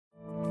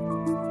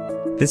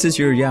This is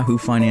your Yahoo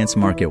Finance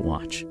Market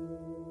Watch.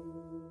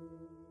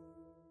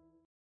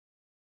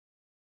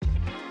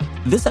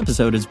 This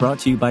episode is brought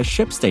to you by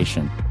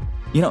ShipStation.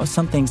 You know,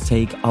 some things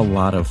take a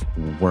lot of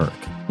work,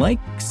 like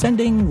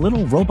sending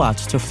little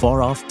robots to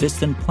far-off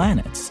distant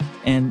planets.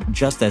 And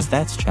just as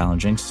that's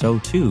challenging, so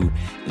too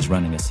is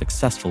running a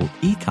successful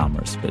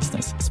e-commerce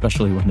business,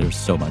 especially when there's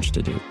so much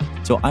to do.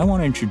 So I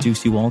want to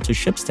introduce you all to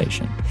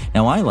ShipStation.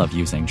 Now, I love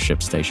using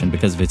ShipStation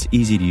because of its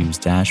easy-to-use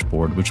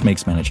dashboard, which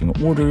makes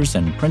managing orders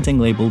and printing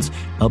labels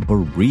a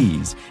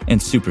breeze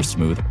and super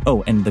smooth.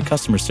 Oh, and the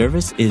customer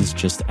service is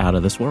just out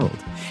of this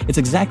world. It's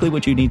exactly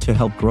what you need to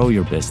help grow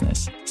your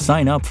business.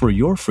 Sign up for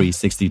your free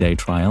 60-day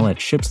trial at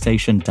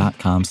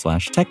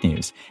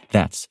shipstation.com/technews.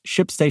 That's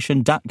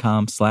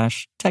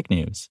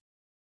shipstation.com/technews.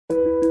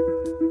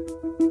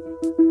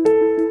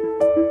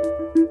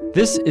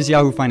 This is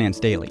Yahoo Finance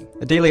Daily,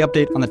 a daily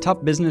update on the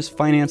top business,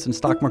 finance, and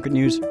stock market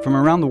news from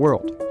around the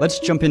world. Let's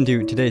jump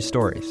into today's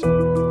stories.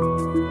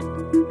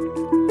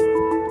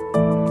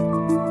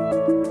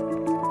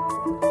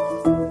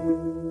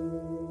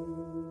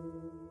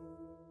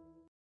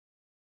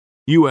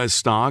 U.S.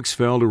 stocks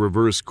fell to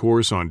reverse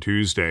course on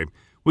Tuesday,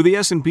 with the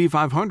S&P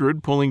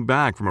 500 pulling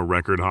back from a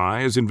record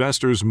high as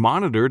investors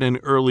monitored an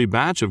early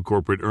batch of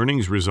corporate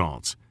earnings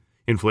results.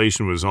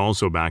 Inflation was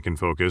also back in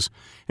focus,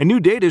 and new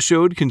data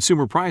showed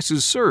consumer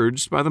prices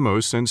surged by the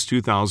most since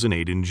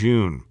 2008 in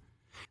June.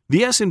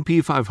 The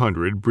S&P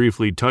 500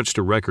 briefly touched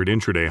a record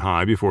intraday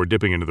high before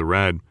dipping into the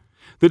red.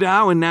 The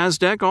Dow and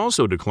Nasdaq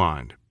also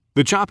declined.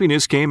 The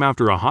choppiness came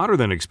after a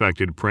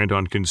hotter-than-expected print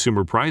on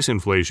consumer price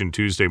inflation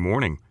Tuesday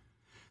morning.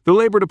 The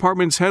Labor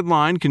Department's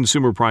headline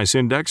Consumer Price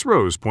Index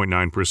rose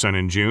 0.9%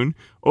 in June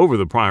over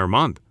the prior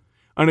month,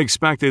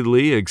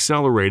 unexpectedly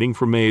accelerating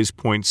from May's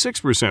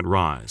 0.6%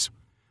 rise.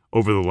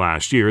 Over the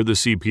last year, the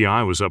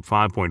CPI was up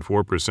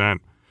 5.4%,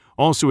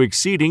 also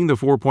exceeding the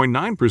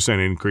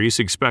 4.9% increase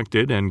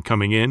expected and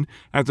coming in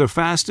at the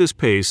fastest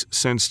pace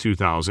since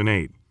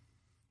 2008.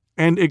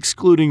 And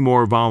excluding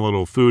more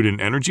volatile food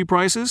and energy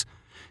prices,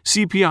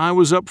 CPI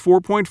was up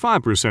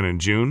 4.5% in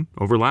June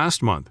over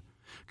last month,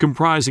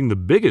 comprising the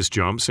biggest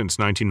jump since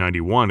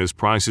 1991 as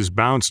prices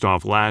bounced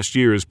off last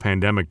year's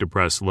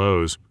pandemic-depressed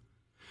lows.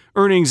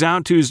 Earnings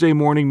out Tuesday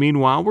morning,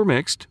 meanwhile, were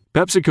mixed.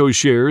 PepsiCo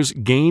shares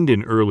gained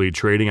in early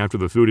trading after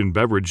the food and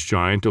beverage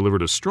giant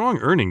delivered a strong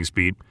earnings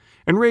beat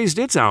and raised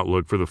its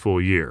outlook for the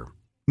full year.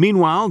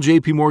 Meanwhile,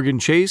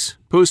 JPMorgan Chase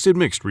posted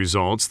mixed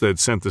results that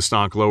sent the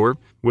stock lower,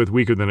 with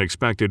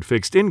weaker-than-expected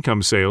fixed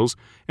income sales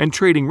and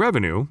trading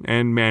revenue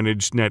and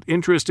managed net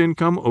interest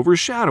income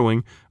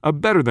overshadowing a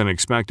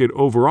better-than-expected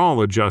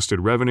overall adjusted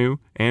revenue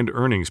and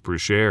earnings per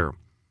share.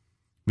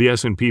 The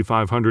S&P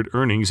 500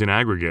 earnings in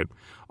aggregate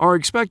are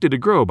expected to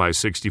grow by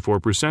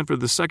 64% for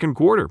the second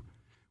quarter,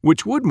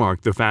 which would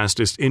mark the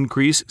fastest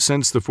increase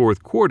since the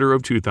fourth quarter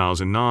of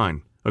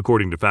 2009,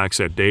 according to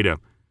FactSet data.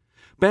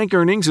 Bank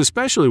earnings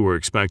especially were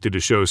expected to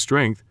show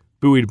strength,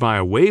 buoyed by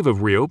a wave of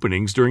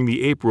reopenings during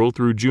the April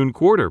through June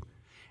quarter,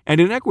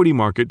 and an equity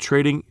market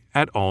trading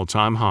at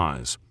all-time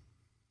highs.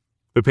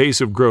 The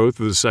pace of growth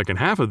for the second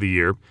half of the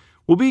year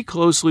will be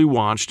closely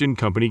watched in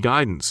company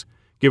guidance,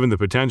 given the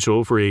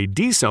potential for a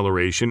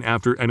deceleration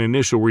after an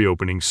initial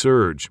reopening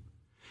surge.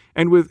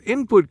 And with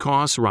input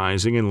costs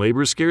rising and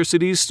labor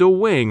scarcity still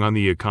weighing on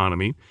the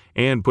economy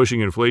and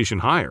pushing inflation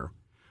higher,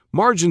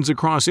 margins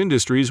across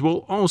industries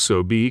will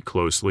also be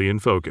closely in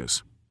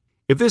focus.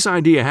 If this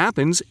idea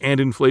happens and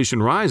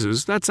inflation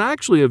rises, that's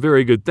actually a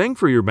very good thing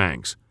for your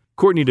banks,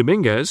 Courtney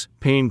Dominguez,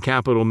 Payne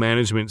Capital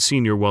Management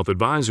Senior Wealth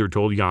Advisor,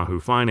 told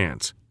Yahoo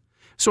Finance.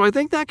 So I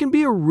think that can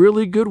be a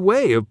really good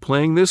way of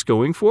playing this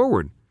going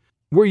forward,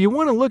 where you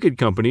want to look at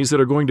companies that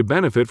are going to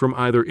benefit from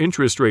either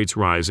interest rates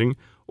rising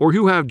or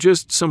who have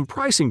just some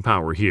pricing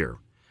power here,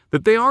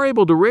 that they are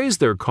able to raise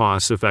their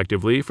costs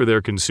effectively for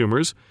their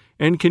consumers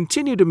and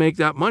continue to make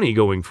that money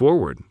going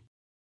forward.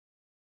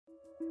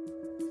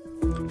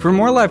 For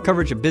more live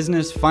coverage of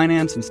business,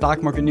 finance, and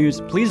stock market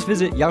news, please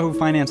visit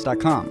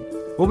yahoofinance.com.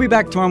 We'll be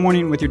back tomorrow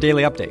morning with your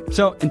daily update.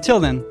 So until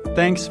then,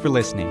 thanks for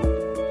listening.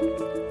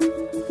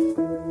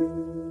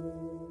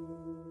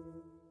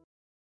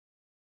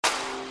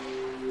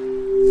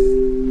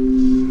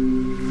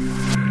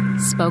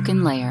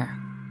 Spoken Layer.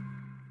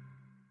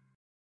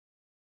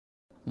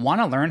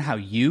 Want to learn how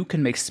you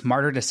can make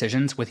smarter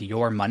decisions with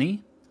your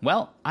money?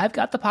 Well, I've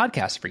got the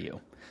podcast for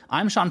you.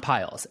 I'm Sean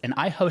Piles, and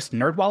I host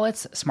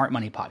NerdWallet's Smart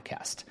Money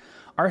Podcast.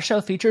 Our show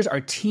features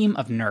our team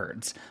of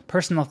nerds,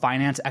 personal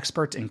finance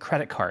experts in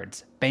credit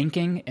cards,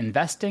 banking,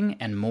 investing,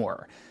 and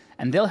more.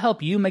 And they'll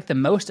help you make the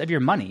most of your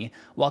money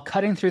while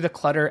cutting through the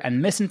clutter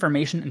and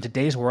misinformation in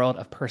today's world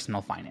of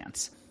personal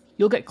finance.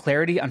 You'll get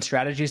clarity on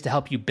strategies to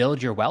help you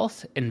build your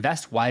wealth,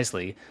 invest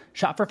wisely,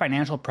 shop for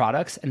financial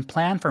products, and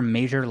plan for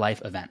major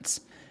life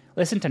events.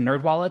 Listen to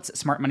NerdWallet's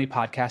Smart Money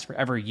Podcast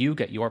wherever you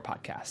get your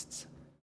podcasts.